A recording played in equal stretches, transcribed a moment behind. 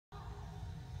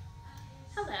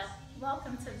Hello,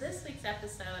 welcome to this week's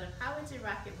episode of How Would You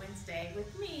Rock It Wednesday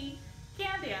with me,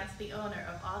 Candace, the owner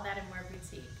of All That and More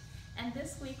Boutique. And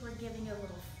this week we're giving you a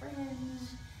little fringe,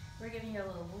 we're giving you a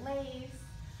little lace,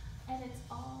 and it's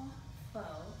all faux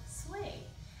suede.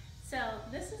 So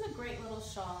this is a great little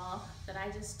shawl that I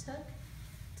just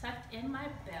tucked in my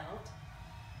belt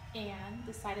and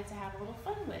decided to have a little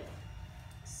fun with.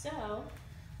 So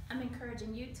I'm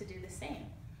encouraging you to do the same.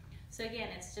 So again,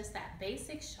 it's just that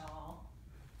basic shawl.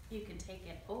 You can take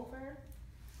it over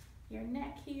your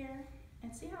neck here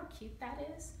and see how cute that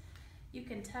is? You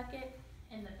can tuck it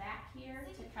in the back here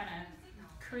to kind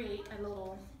of create a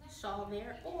little shawl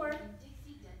there, or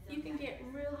you can get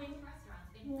really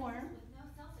warm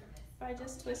by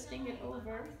just twisting it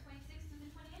over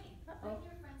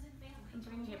and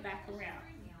bringing it back around.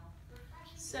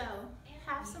 So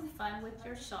have some fun with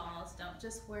your shawls. Don't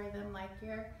just wear them like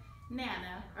your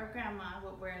Nana or Grandma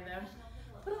would wear them.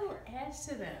 Put a little edge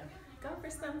to them. Go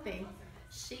for something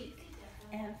chic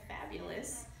and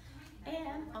fabulous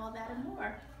and all that and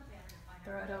more.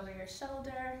 Throw it over your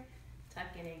shoulder, tuck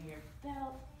it in your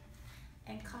belt,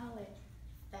 and call it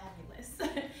fabulous.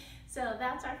 So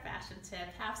that's our fashion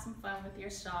tip. Have some fun with your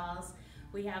shawls.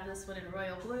 We have this one in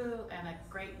royal blue and a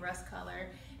great rust color.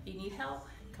 If you need help,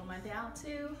 come on down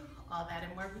to All That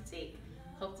and More Boutique.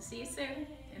 Hope to see you soon.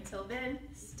 Until then,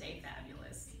 stay fabulous.